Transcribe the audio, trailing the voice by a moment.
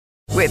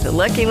With the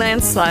Lucky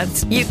Land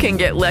Slots, you can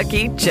get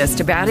lucky just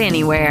about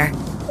anywhere.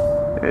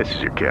 This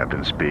is your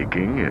captain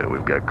speaking.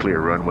 We've got clear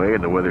runway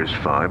and the weather's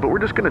fine, but we're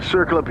just going to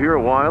circle up here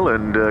a while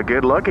and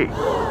get lucky.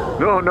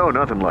 No,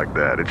 nothing like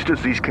that. It's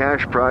just these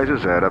cash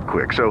prizes add up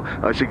quick. So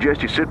I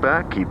suggest you sit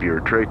back, keep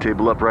your tray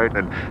table upright,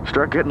 and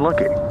start getting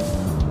lucky.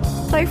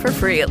 Play for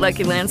free at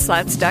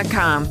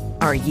LuckyLandSlots.com.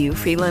 Are you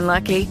feeling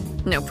lucky?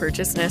 No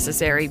purchase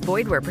necessary.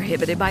 Void where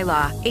prohibited by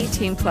law.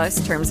 18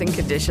 plus terms and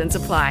conditions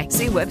apply.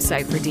 See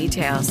website for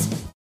details.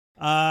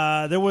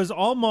 There was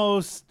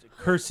almost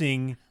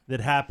cursing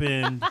that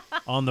happened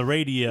on the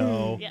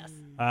radio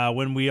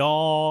when we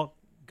all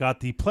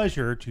got the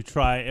pleasure to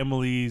try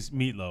Emily's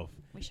meatloaf.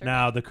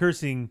 Now, the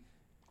cursing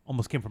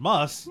almost came from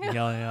us,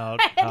 yelling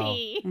out how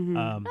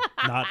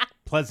not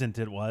pleasant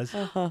it was.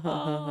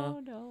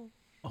 Oh, no.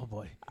 Oh,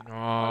 boy.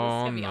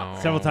 Oh, no.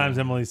 Several times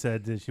Emily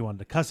said that she wanted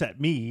to cuss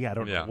at me. I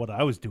don't know what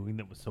I was doing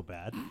that was so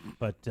bad.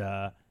 But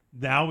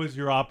now is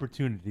your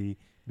opportunity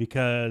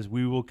because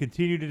we will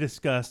continue to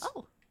discuss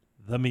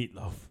the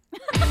meatloaf.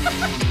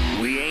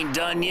 We ain't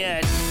done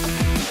yet.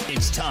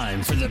 It's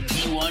time for the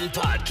P1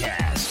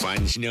 podcast.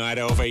 Fun's not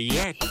over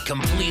yet.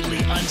 Completely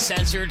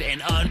uncensored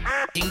and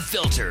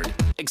unfiltered,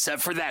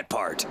 except for that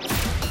part.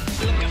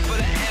 Looking for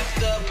the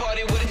after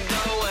party with it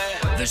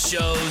going. The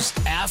show's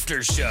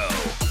after show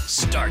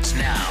starts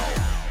now.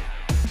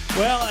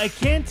 Well, I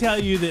can tell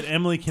you that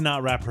Emily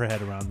cannot wrap her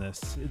head around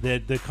this.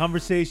 That the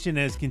conversation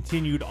has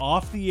continued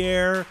off the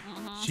air.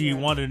 She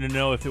wanted to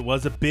know if it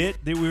was a bit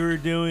that we were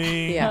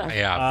doing.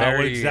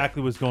 What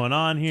exactly was going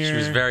on here. She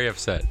was very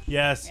upset.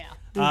 Yes.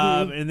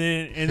 Yeah. And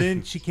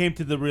then she came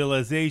to the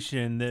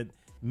realization that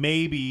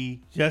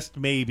maybe, just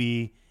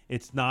maybe,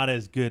 it's not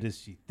as good as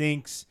she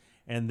thinks,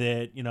 and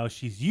that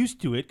she's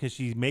used to it because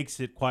she makes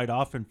it quite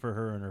often for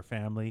her and her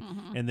family,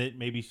 and that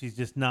maybe she's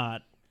just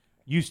not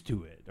used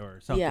to it or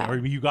something, or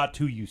you got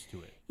too used to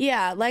it.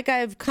 Yeah, like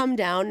I've come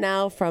down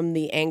now from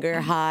the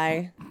anger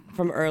high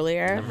from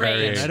earlier.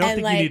 I don't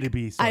think you need to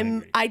be so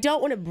angry. I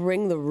don't want to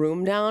bring the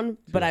room down,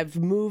 but I've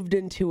moved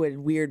into a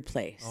weird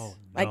place. Oh,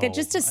 no. Like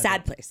just a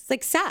sad place. It's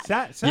like sad.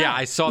 Sad. Yeah,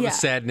 I saw the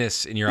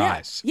sadness in your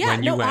eyes.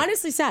 Yeah,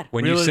 honestly sad.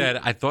 When you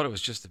said, I thought it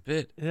was just a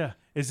bit. Yeah.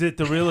 Is it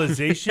the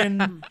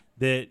realization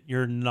that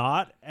you're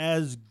not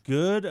as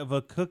good of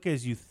a cook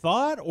as you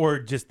thought, or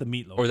just the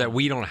meatloaf? Or that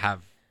we don't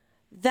have...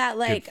 That,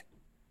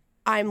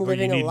 I'm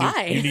living a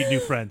lie. You need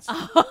new friends.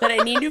 That I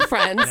need new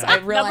friends. Yeah. I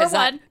realized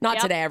that. Not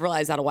Yep. today. I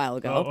realized that a while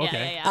ago. Oh,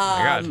 okay.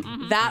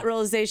 That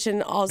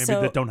realization also.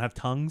 Maybe that don't have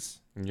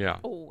tongues. Yeah.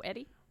 Oh,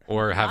 Eddie.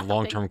 Or have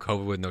long-term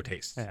COVID with no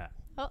taste. Yeah.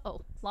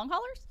 Uh-oh. Long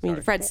haulers? I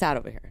mean, Fred's sad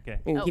over here. Okay.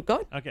 You can keep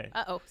going. Okay.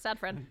 Uh-oh. Sad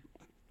friend.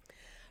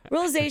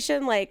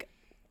 Realization,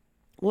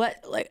 what,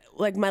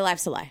 my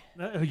life's a lie.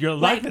 Your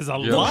life is a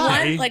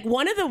lie.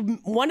 One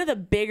of the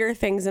bigger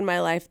things in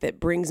my life that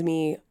brings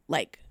me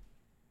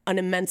an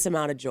immense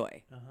amount of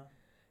joy.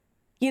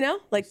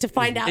 To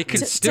find out,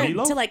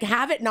 to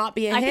have it not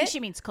be a hit. I think she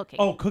means cooking.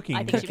 Oh, cooking.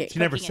 I think She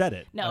never said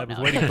it. No, I was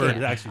waiting for her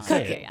to actually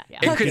say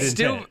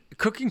it.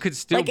 Cooking could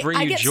still bring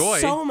you joy. I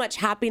get so much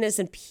happiness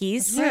and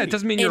peace. Yeah, it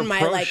doesn't mean you're a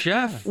pro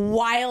chef.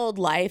 Wild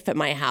life at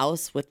my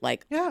house with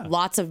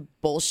lots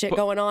of bullshit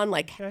going on.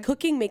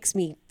 Cooking makes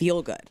me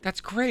feel good. That's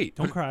great.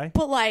 Don't cry.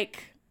 But I'm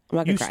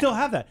not gonna cry. Still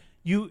have that.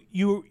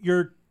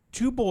 Your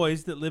two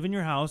boys that live in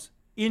your house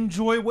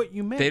enjoy what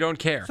you make. They don't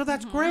care. So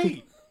that's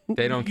great.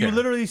 They don't care. You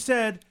literally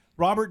said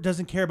Robert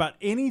doesn't care about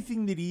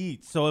anything that he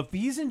eats. So if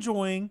he's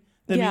enjoying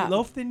the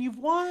meatloaf, then you've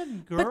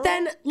won, girl. But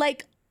then,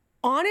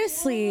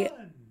 honestly,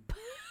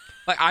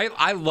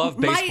 I love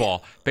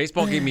baseball.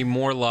 Baseball gave me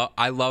more love.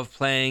 I love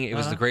playing. It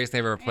was the greatest thing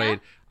I've ever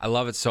played. I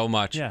love it so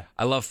much. Yeah.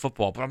 I love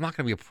football, but I'm not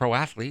going to be a pro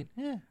athlete.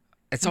 Yeah.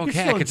 It's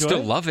okay. I can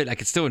still love it. I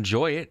can still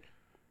enjoy it.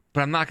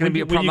 But I'm not going to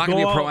be a pro. I'm not going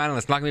to be a pro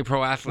analyst. Not going to be a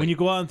pro athlete. When you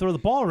go out and throw the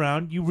ball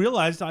around, you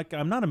realize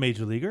I'm not a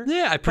major leaguer.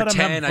 Yeah, I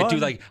pretend.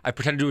 I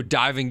pretend to do a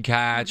diving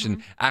catch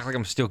and act like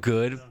I'm still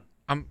good.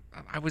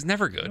 I was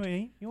never good.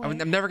 I'm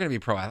never going to be a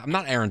pro athlete. I'm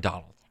not Aaron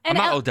Donald. I'm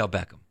not Odell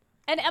Beckham.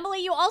 And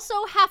Emily, you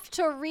also have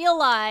to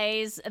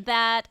realize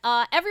that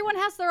everyone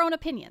has their own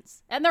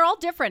opinions, and they're all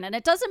different. And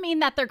it doesn't mean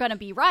that they're going to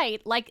be right.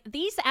 Like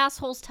these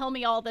assholes tell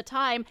me all the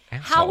time,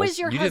 "How is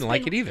your husband?" You didn't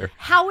like it either.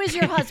 How is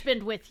your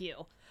husband with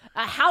you?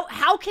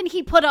 How can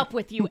he put up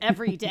with you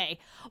every day?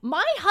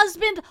 My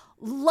husband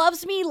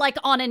loves me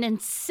on an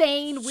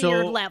insane,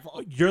 weird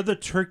level. You're the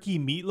turkey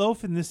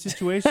meatloaf in this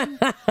situation?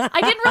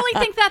 I didn't really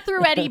think that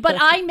through, Eddie, but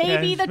I may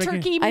be the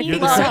turkey meatloaf. You're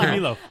the turkey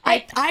meatloaf.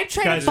 I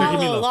try to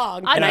follow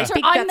along, and I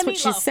think that's what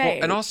she's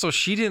saying. And also,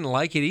 she didn't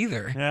like it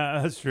either.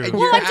 Yeah, that's true.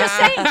 Well,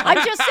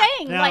 I'm just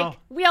saying. Now,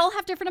 we all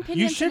have different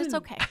opinions, and it's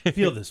okay.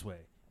 Feel this way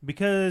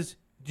because.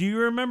 Do you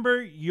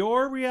remember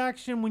your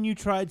reaction when you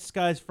tried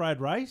Sky's fried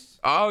rice?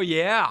 Oh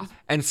yeah,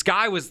 and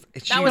Sky was.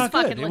 That was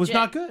fucking legit. It was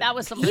not good. That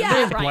was some It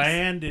rice. was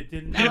bland. It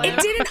didn't.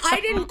 I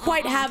didn't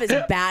quite have as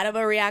bad of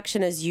a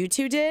reaction as you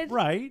two did.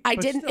 Right. I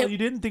but didn't. Still, you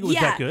didn't think it was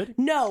that good.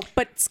 No,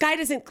 but Sky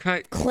doesn't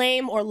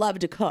claim or love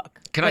to cook.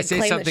 Can I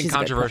say something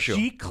controversial?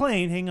 She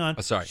claimed. Hang on.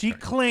 Oh, sorry. She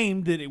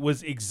claimed that it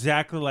was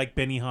exactly like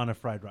Benihana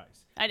fried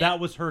rice. That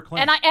was her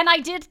claim. And I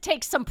did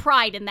take some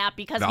pride in that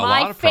because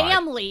my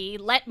family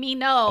let me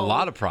know a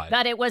lot of pride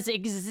that it was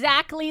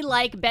exactly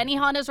like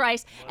Benihana's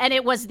rice, and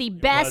it was the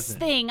best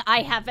thing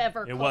I have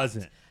ever cooked. It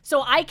wasn't.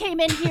 So I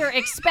came in here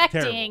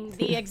expecting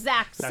the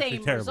exact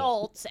same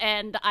results,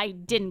 and I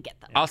didn't get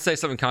them. I'll say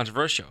something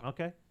controversial.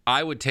 Okay.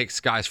 I would take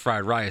Sky's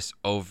fried rice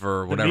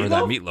over whatever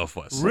that meatloaf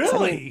was.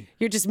 Really?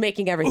 You're just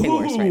making everything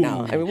worse right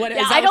now. I mean, what is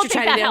that? I don't what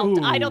think you're that trying to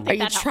do? helped. I don't think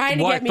that helped. Are you trying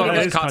to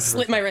get me to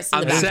split my wrist in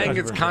the back? I'm saying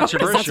it's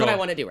controversial. That's what I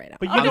want to do right now.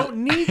 But you don't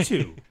need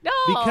to. No.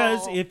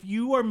 Because if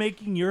you are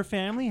making your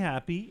family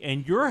happy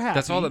and you're happy,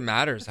 that's all that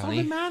matters, honey.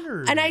 All that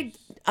matters. And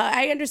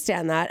I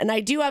understand that, and I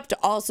do have to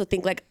also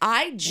think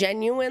I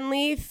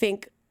genuinely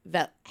think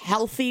that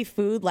healthy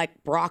food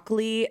like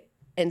broccoli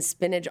and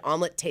spinach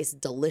omelet tastes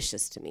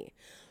delicious to me.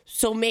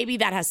 So maybe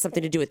that has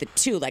something to do with it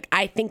too.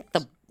 I think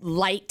the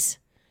light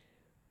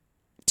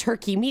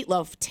turkey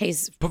meatloaf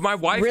tastes but my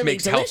wife really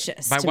makes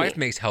delicious. My wife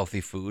makes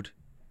healthy food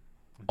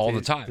all the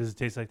time. Does it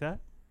taste like that?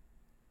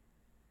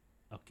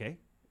 Okay.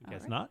 I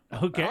guess not.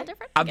 Okay.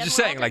 I'm just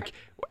saying,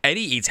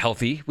 Eddie eats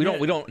healthy. We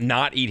don't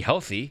not eat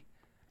healthy.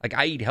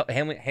 I eat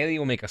Haley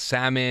will make a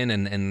salmon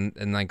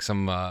and like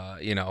some I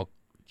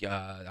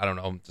don't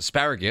know,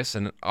 asparagus,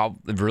 and I'll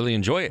really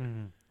enjoy it.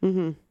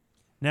 Mm-hmm.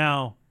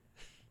 Now,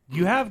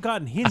 you have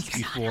gotten hints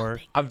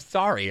before. I'm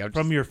sorry.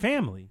 From your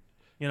family,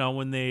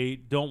 when they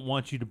don't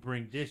want you to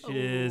bring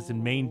dishes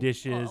and main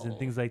dishes and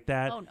things like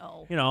that.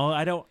 Oh no.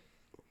 I don't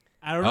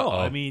know.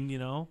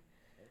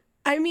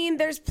 I mean,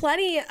 there's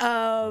plenty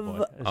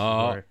of.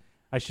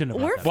 I shouldn't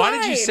have. We're fine. fine.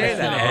 Why did you say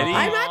that, Eddie?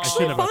 I'm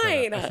actually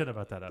fine. I should have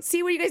brought that up.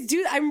 See what you guys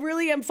do.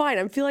 I'm fine.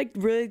 I'm feeling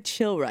really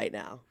chill right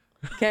now.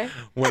 Okay.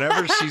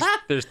 Whenever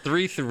there's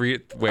three ways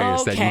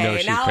that you know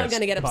she's now pissed. I'm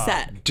gonna get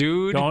upset.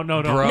 Dude, no.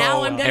 Bro,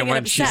 now I'm gonna and get when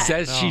upset. she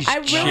says she's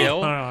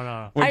chill,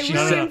 no. When I she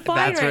really said, am fine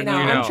that's right when now.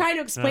 you know. I'm trying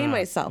to explain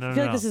myself. I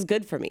feel like this is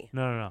good for me.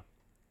 No.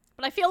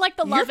 But I feel like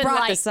the love and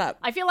brought light. this up.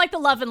 I feel like the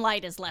love and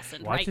light is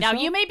lessened right now.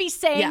 yourself? You may be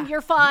saying Yeah.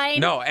 you're fine.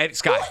 No,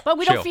 Sky, but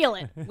we chill. don't feel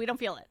it. We don't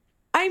feel it.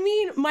 I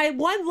mean, my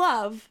one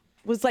love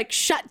was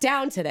shut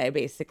down today,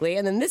 basically.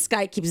 And then this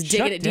guy keeps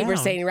digging it deeper,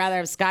 saying he'd rather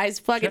have Sky's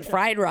fucking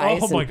fried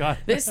rice. Oh, my God.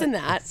 This and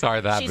that. Sorry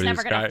that She's happened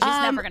never to gonna. you, She's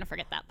Sky. never gonna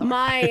forget that. Though.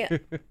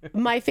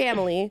 My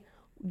family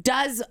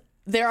does.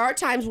 There are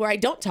times where I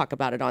don't talk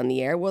about it on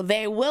the air. Well,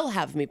 they will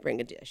have me bring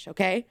a dish,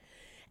 okay?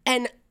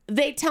 And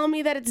they tell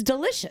me that it's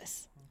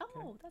delicious.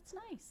 Oh, that's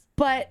nice.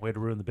 But way to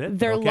ruin the bit.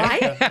 They're okay.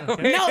 lying.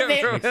 No,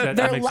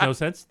 that makes no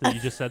sense that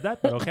you just said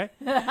that. But okay.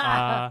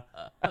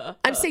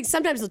 I'm saying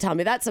sometimes they'll tell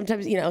me that.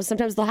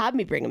 Sometimes they'll have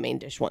me bring a main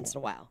dish once in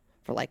a while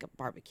for a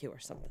barbecue or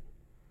something.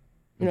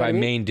 You know By what I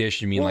mean? main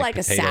dish, you mean like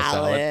potato a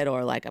salad salad?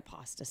 or a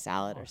pasta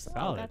salad or something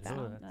Salad. like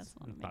that. That's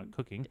not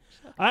cooking.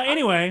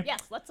 Anyway.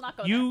 Yes, let's not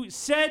go You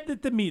said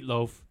that the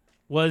meatloaf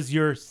was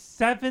your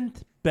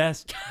 7th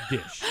best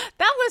dish.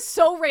 That was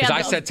so random.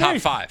 Because I said top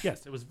 5.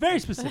 Yes, it was very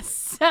specific.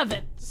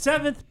 7.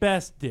 7th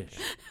best dish.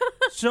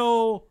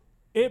 So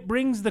it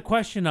brings the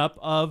question up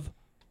of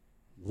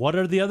what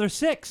are the other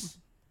 6?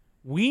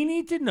 We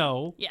need to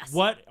know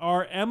what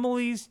are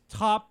Emily's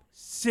top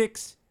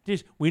 6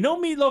 dishes. We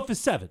know meatloaf is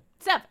 7.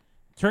 7.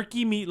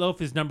 Turkey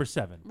meatloaf is number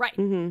 7. Right.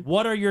 Mm-hmm.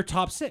 What are your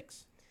top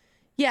 6?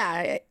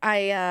 Yeah,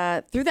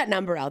 I threw that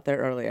number out there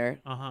earlier.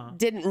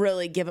 Didn't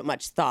really give it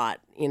much thought,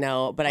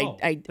 but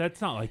I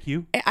that's not like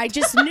you. I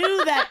just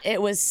knew that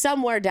it was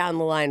somewhere down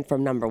the line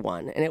from number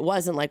 1, and it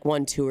wasn't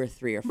 1, 2, or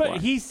 3, or 4.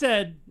 But he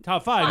said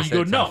top 5. I You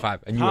go said no. top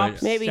 5, and you top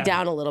went maybe 7.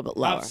 down a little bit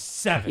lower. Top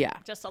 7. Yeah,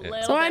 Just a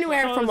little. so bit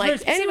anywhere lower. from very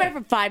specific. anywhere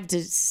from 5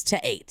 to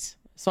 8.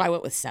 So I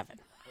went with 7.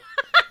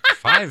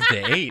 5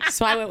 to 8.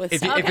 So I went with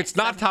 7. If it's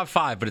not top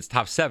 5, but it's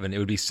top 7, it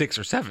would be 6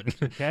 or 7.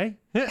 Okay.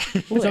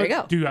 Well, there you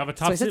go. Do you have a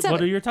top So I said 6? What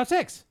 7. are your top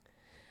 6?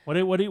 What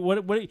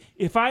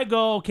if I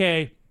go,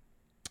 okay,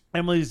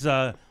 Emily's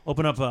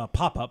open up a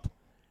pop-up,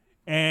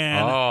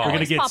 and we're going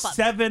to get pop-up.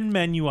 7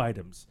 menu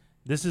items.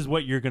 This is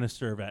what you're going to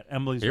serve at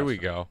Emily's Here we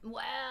restaurant. go.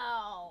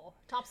 Wow.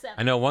 Top 7.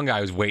 I know one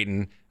guy was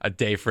waiting a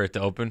day for it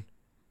to open.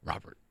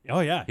 Robert. Oh,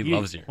 yeah. He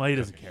loves you. Well, he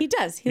doesn't care. He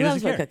does. He doesn't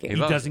loves my care. cooking. He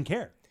doesn't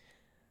care.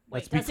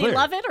 Let's be Does clear. he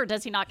love it or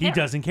does he not care? He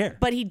doesn't care.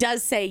 But he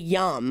does say,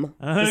 "Yum,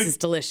 this is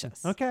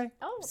delicious." Okay.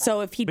 Oh,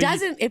 So if he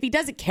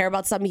doesn't care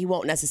about something, he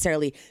won't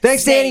necessarily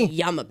Thanks, say Danny.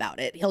 yum about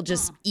it. He'll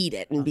just eat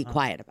it and be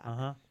quiet about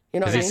it. You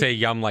know Does what I he mean? say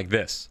yum like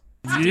this?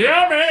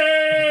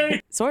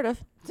 Yummy! Sort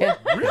of. Yeah.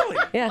 Really?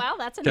 Yeah. wow,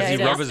 that's Does he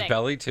rub his interesting.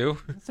 belly too?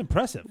 That's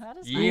impressive. That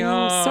is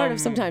Yum. Sort of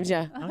sometimes,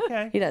 yeah.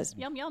 Okay. He does.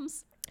 Yum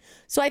yums.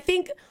 So I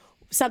think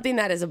something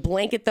that is a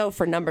blanket, though,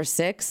 for number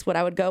 6, what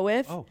I would go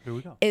with Oh, here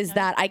we go. is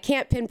that I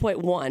can't pinpoint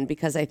one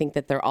because I think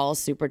that they're all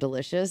super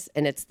delicious,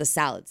 and it's the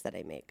salads that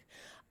I make.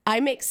 I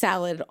make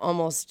salad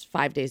almost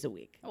 5 days a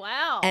week.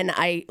 Wow. And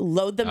I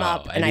load them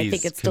up, and I Eddie's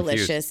think it's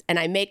confused. delicious. And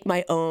I make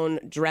my own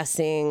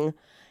dressing.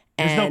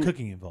 There's And no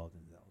cooking involved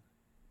in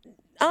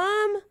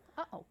that.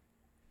 Uh-oh.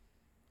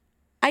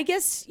 I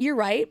guess you're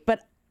right,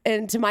 but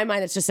and to my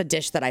mind, it's just a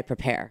dish that I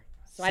prepare.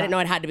 So I didn't know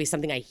it had to be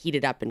something I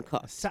heated up and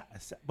cooked.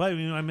 But I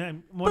mean,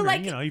 I'm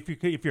wondering, like-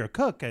 if you're a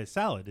cook, a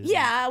salad is.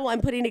 Yeah, well,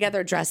 I'm putting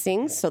together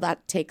dressings, so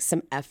that takes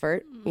some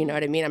effort. You know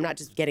what I mean? I'm not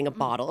just getting a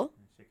bottle.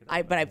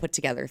 But I put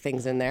together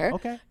things in there.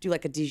 Okay. Do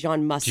like a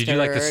Dijon mustard Do you do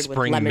like the with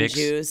spring lemon mix?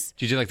 juice.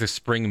 Do you do like the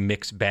spring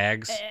mix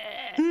bags?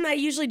 I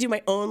usually do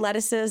my own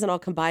lettuces and I'll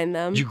combine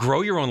them. Do you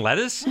grow your own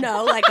lettuce?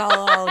 No, like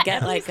I'll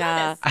get like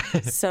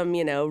some,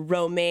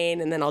 romaine,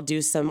 and then I'll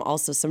do some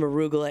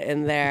arugula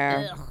in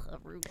there.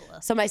 Ugh,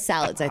 arugula. So my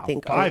salads, I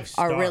think, are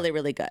 5-star. really,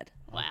 really good.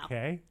 Wow.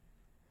 Okay.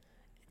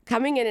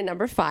 Coming in at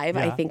number 5,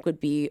 I Yeah. think would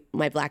be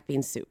my black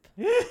bean soup.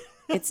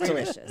 It's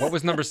delicious. What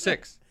was number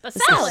 6? The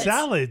salad.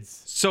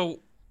 Salads. So,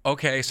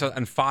 okay,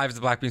 and 5 is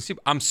the black bean soup.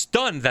 I'm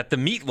stunned that the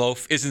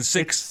meatloaf isn't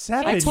 6.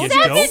 7. It's You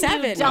seven. dope.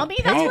 Seven. Dummy.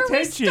 Pay That's where we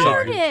attention.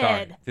 started. Sorry.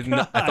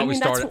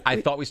 I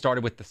that's thought we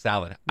started with the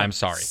salad. I'm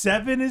sorry.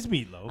 7 is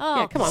meatloaf. Oh,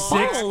 Yeah, come on,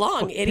 boy. follow along,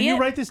 Can idiot. you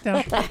write this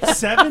down?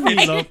 7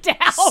 meatloaf,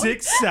 down.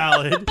 6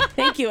 salad.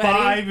 Thank you, Eddie.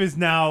 5 is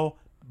now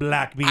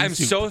black bean I'm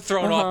soup. so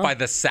thrown off by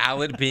the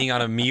salad being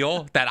on a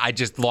meal that I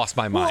just lost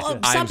my mind. Well,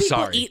 some I'm people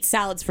sorry. eat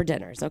salads for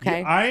dinners,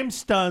 okay? I am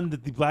stunned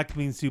that the black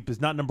bean soup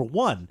is not number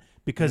 1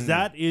 because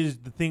that is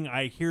the thing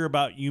I hear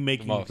about you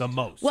making the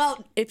most.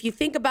 Well, if you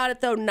think about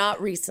it, though,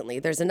 not recently.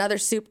 There's another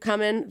soup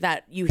coming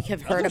that you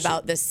have heard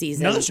about this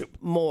season. Another soup.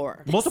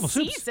 More. multiple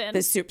soups. Season.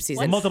 This soup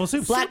season. Multiple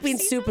soups. Black bean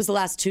soup was the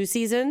last 2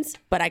 seasons,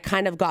 but I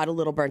kind of got a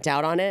little burnt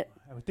out on it.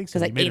 I would think so.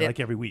 'Cause I You made ate it it. like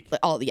every week.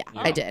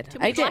 I did. Too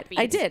I many black did.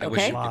 I beans. did. I wish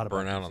Okay. you could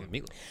burn out on the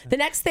meatloaf. The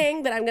next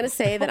thing that I'm going to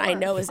say that I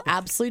know is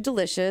absolutely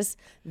delicious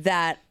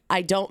that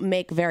I don't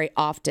make very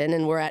often,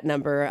 and we're at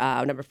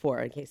number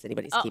 4 in case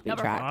anybody's keeping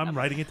number track. 4. I'm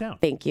writing it down.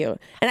 Thank you.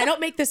 And I don't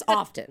make this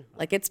often.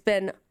 Like it's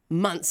been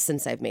months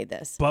since I've made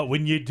this. But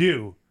when you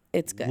do,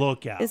 It's good.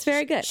 look out. It's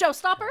very good.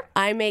 Showstopper.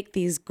 I make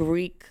these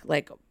Greek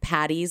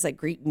patties, like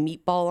Greek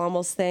meatball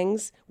almost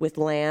things with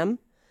lamb.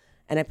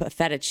 And I put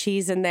feta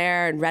cheese in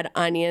there and red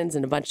onions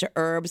and a bunch of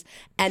herbs.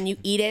 And you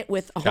eat it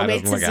with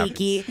homemade doesn't look at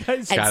tzatziki it.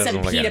 and Scott doesn't some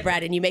look at pita it.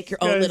 bread. And you make your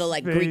own Guy's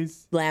little Greek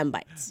face. lamb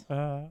bites.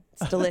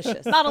 It's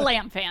delicious. Not a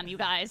lamb fan, you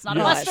guys. Not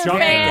a Yeah, mustard shocking.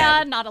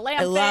 fan. Not a lamb I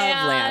fan.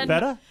 love lamb.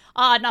 Feta?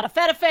 Not a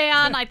feta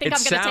fan. I think I'm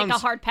going to take a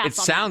hard pass It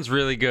on sounds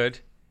really good.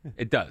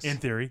 It does. In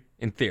theory.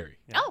 In theory.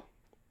 that. Oh.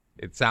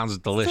 It sounds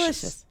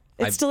delicious.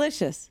 It's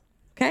delicious.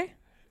 Okay?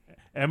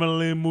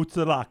 Emily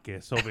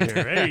Moutsalakis over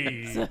here.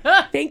 Hey,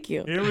 Thank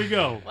you. here we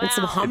go. And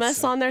some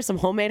hummus on there, some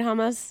homemade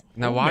hummus.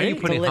 Now, why are you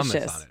putting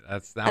Delicious. hummus on it?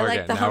 That's now I we're like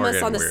getting, the now we're hummus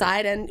getting on the weird.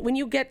 side. And when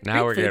you get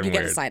Now we're Greek food, you getting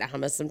get a weird. side of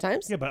hummus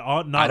sometimes. Yeah,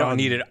 but not I don't on-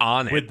 need it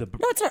on it. With the,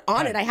 No, it's not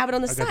on it. I have it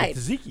on the I got the side.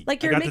 tzatziki.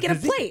 Like I you're got the making a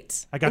tzatziki.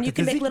 plate. I got and the you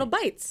can make tzatziki. little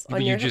bites But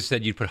on you your just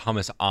said you'd put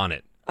hummus on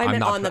it. I I'm meant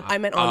not on the put- I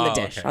meant on the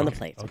Oh, dish, okay, on the okay.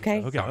 plate.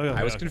 Okay. Okay,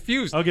 I was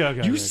confused. Okay,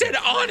 okay. You okay, said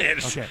okay. on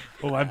it. Okay.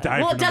 Oh, I'm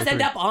dying Well, for it does number end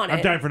 3. up on I'm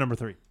it. dying for number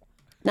 3.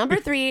 Number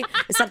 3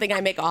 is something I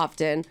make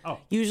often. Oh.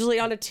 Usually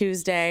on a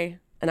Tuesday,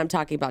 and I'm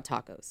talking about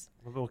tacos.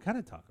 What kind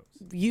of tacos?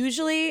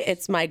 Usually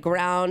it's my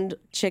ground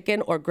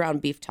chicken or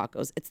ground beef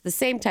tacos. It's the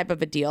same type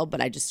of a deal, but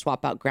I just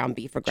swap out ground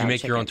beef for Do you ground make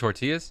chicken. your own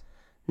tortillas?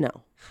 No.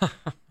 I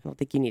don't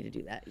think you need to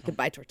do that. You can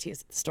buy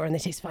tortillas at the store and they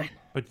taste fine.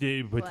 But do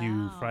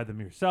you fry them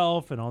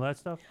yourself and all that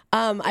stuff?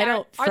 I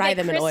don't Are fry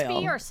they them in crispy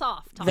oil. or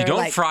soft? You They're don't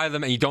like- fry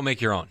them and you don't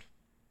make your own.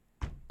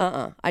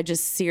 I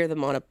just sear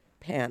them on a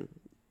pan.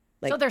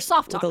 Like, So they're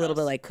soft with a little tacos.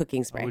 bit like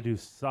cooking I spray. would do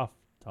soft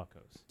tacos.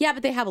 Yeah,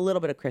 but they have a little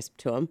bit of crisp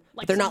to them.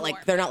 Like But they're some not like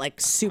more. they're not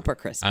like super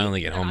crispy. I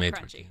only get They're not homemade crunchy.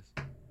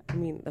 tortillas. I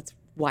mean, that's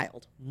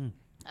wild.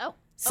 Oh.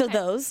 So okay.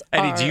 those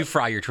Eddie, are, do you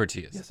fry your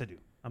tortillas? Yes, I do.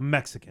 I'm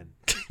Mexican.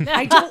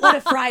 I don't want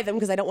to fry them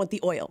because I don't want the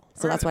oil.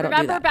 So that's why I don't do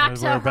Remember that. back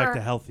to We're back her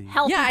to healthy.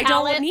 Yeah, I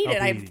don't palate? need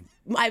it. Healthy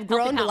I've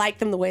grown to palate. like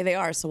them the way they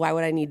are. So why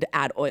would I need to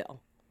add oil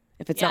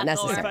if it's not Yeah,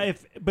 or- necessary?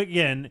 But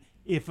again,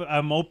 if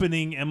I'm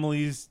opening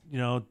Emily's,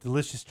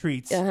 delicious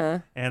treats,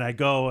 and I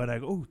go,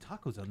 oh,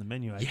 tacos on the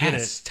menu. I get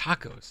Yes, it,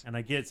 tacos. and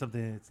I get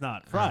something that's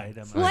not fried.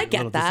 I'm Well, a I little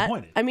get that.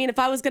 disappointed. I mean, if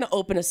I was going to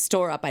open a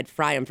store up, I'd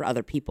fry them for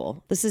other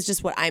people. This is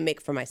just what I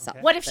make for myself.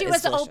 What if she That was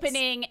is delicious.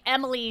 opening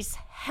Emily's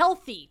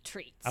healthy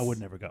treats? I would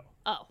never go.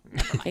 Oh.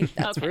 Okay,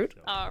 that's Okay. rude.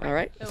 All right. All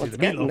right. See Once the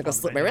again, I'm meatloaf going to go on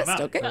slip the my back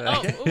wrist. of Okay. my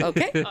mouth.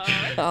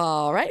 Okay.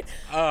 All right.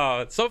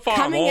 So far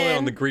Coming I'm only in-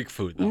 on the Greek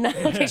food. Though.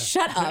 Okay,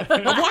 shut up.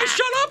 Why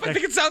shut up? I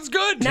think it sounds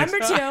good. Number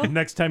 2.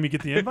 Next time you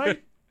get the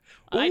invite,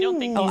 I don't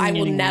think Oh, he's I will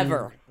getting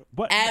never,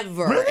 What?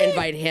 ever Really?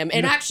 invite him.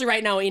 And actually,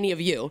 right now, any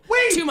of you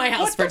to my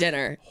house for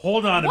dinner.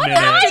 hold on a What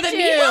minute. after the do?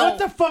 meatloaf? What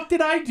the fuck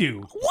did I do?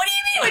 What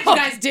do you mean? What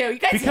you guys do? You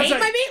guys Because hate I-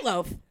 my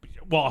meatloaf.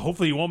 Well,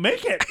 hopefully you won't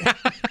make it.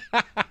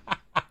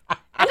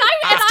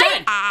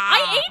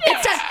 I ate it.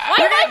 It's done. Why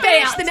We're am I gonna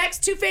finish out? the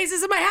next 2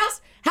 phases of my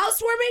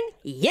housewarming.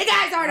 You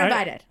guys aren't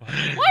invited. Why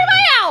am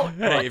I out?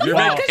 Hey, if you're,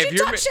 Well, making, 'cause if you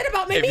you're, talk ma- shit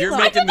about my if you're meatloaf.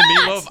 making the I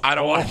did meatloaf, I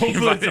don't want to be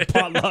Hopefully it's a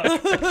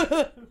invited.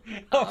 potluck.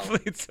 Hopefully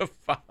it's a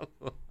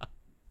follow.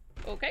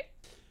 Okay.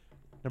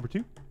 Number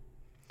 2.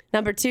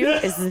 Number 2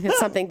 is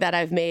something that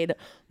I've made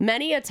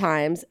many a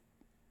times.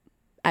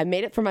 I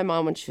made it for my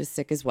mom when she was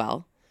sick as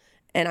well.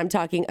 And I'm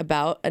talking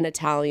about an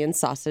Italian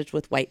sausage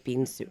with white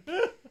bean soup.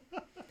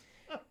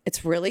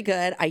 It's really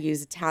good. I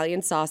use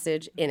Italian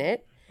sausage in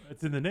it.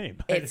 It's in the name.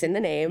 It's in the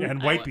name.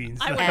 And white beans.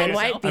 And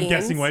white beans. I'm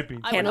guessing white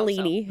beans.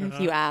 Cannellini, if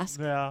you ask.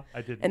 Yeah,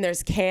 I did. And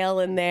there's kale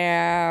in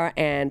there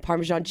and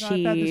Parmesan cheese.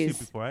 I've had this soup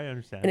before. I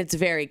understand. And it's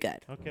very good.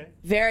 Okay.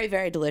 Very,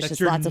 very delicious. That's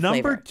your Lots of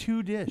number flavor.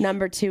 2 dish.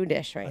 Number 2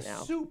 dish right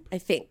now. Soup. I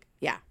think.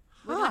 Yeah.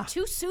 We got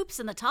 2 soups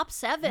in the top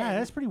 7. Yeah,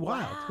 that's pretty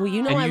wild. Well,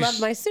 you know And I you love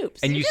s- my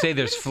soups. And you say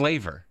there's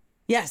flavor.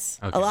 Yes,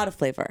 Okay. a lot of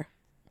flavor.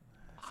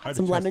 Hard to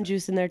Some trust lemon it.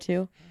 juice in there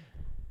too.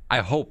 I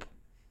hope.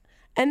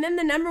 And then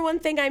the number one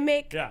thing I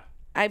make, Yeah.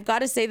 I've got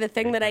to say the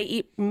thing that I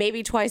eat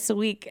maybe twice a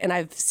week, and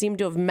I've seemed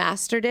to have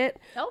mastered it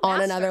Oh, on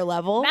master. another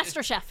level.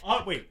 Master Chef.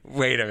 Oh, wait.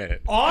 Wait a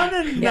minute. On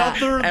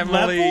another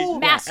Emily. level?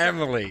 Master.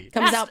 Emily.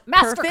 Comes Mas- out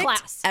master perfect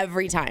class.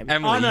 every time.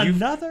 Emily, On you've,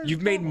 another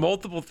you've made level.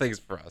 multiple things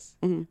for us.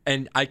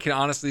 And I can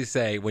honestly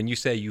say, when you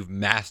say you've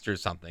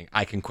mastered something,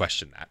 I can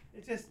question that.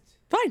 It just...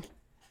 Fine.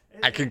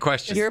 I can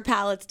question. Your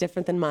palate's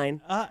different than mine.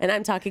 And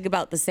I'm talking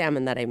about the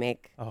salmon that I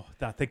make. Oh,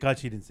 thank God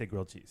she didn't say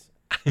grilled cheese.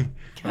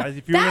 Guys,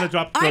 if you were going to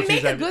drop I grilled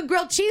make cheese... a good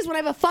grilled cheese when I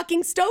have a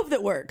fucking stove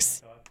that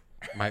works.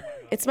 My,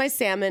 It's my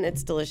salmon.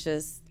 It's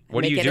delicious.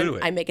 What do you do to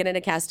it? I make it in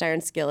a cast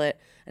iron skillet,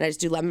 and I just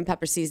do lemon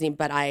pepper seasoning,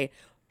 but I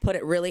put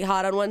it really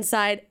hot on one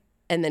side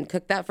and then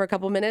cook that for a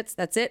couple minutes.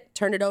 That's it.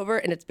 Turn it over,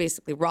 and it's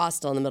basically raw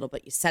still in the middle,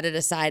 but you set it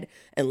aside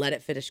and let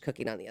it finish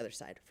cooking on the other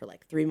side for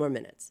like 3 more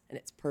minutes, and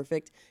it's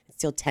perfect. It's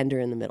still tender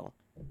in the middle.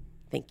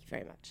 Thank you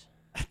very much.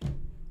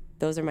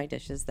 Those are my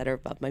dishes that are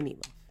above my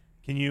meatloaf.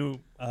 Can you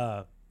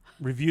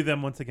review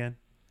them once again?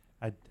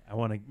 I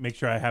want to make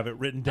sure I have it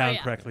written down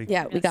yeah. correctly.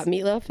 Yeah, we got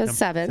meatloaf as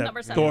 7.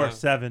 Number 7. Door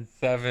 7.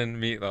 7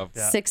 meatloaf.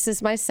 6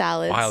 is my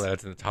salads Wow,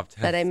 that's in the top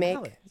 10. that I make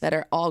that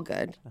are all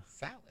good.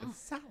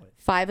 Salad.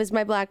 5 is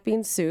my black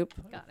bean soup.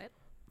 Got it.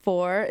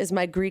 4 is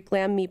my Greek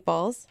lamb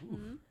meatballs.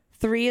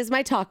 3 is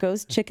my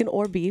tacos, chicken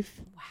or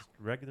beef.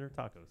 Regular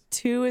tacos.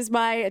 2 is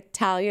my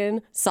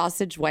Italian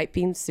sausage white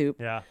bean soup.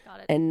 Yeah.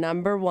 Got it. And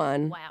number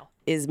 1 Wow.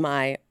 is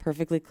my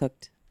perfectly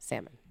cooked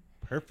salmon.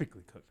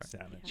 Perfectly cooked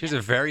salmon. She has a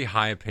very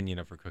high opinion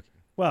of her cooking.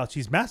 Well,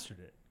 she's mastered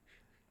it.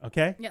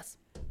 Okay? Yes.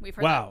 We've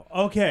heard Wow.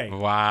 Okay.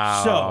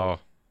 Wow. So,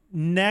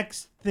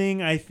 next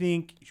thing I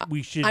think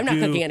we should I'm not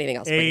do cooking anything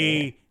else, bring it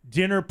a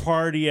dinner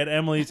party at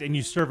Emily's, and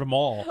you serve them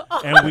all,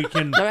 and we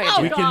can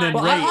right, we oh, can then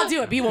Well, rate. I'll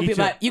do it, but you won't be each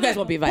of- invited. You guys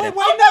won't be invited.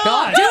 Why not?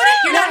 Don't do it.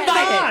 You're not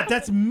Why invited. not?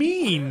 That's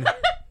mean.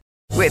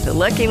 With the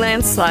Lucky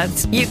Land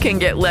Slots, you can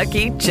get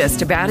lucky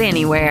just about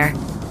anywhere.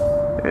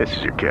 This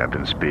is your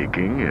captain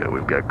speaking.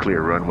 We've got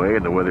clear runway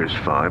and the weather's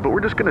fine, but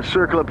we're just going to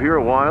circle up here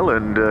a while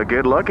and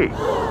get lucky.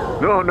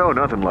 No,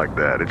 nothing like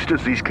that. It's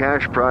just these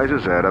cash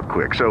prizes add up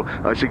quick. So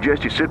I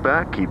suggest you sit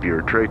back, keep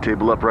your tray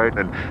table upright,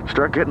 and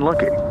start getting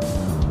lucky.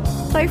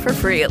 Play for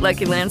free at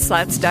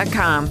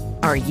LuckyLandSlots.com.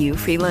 Are you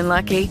feeling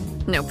lucky?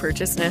 No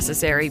purchase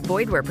necessary.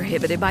 Void where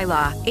prohibited by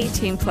law.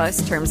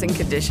 18+ terms and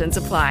conditions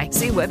apply.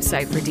 See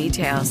website for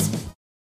details.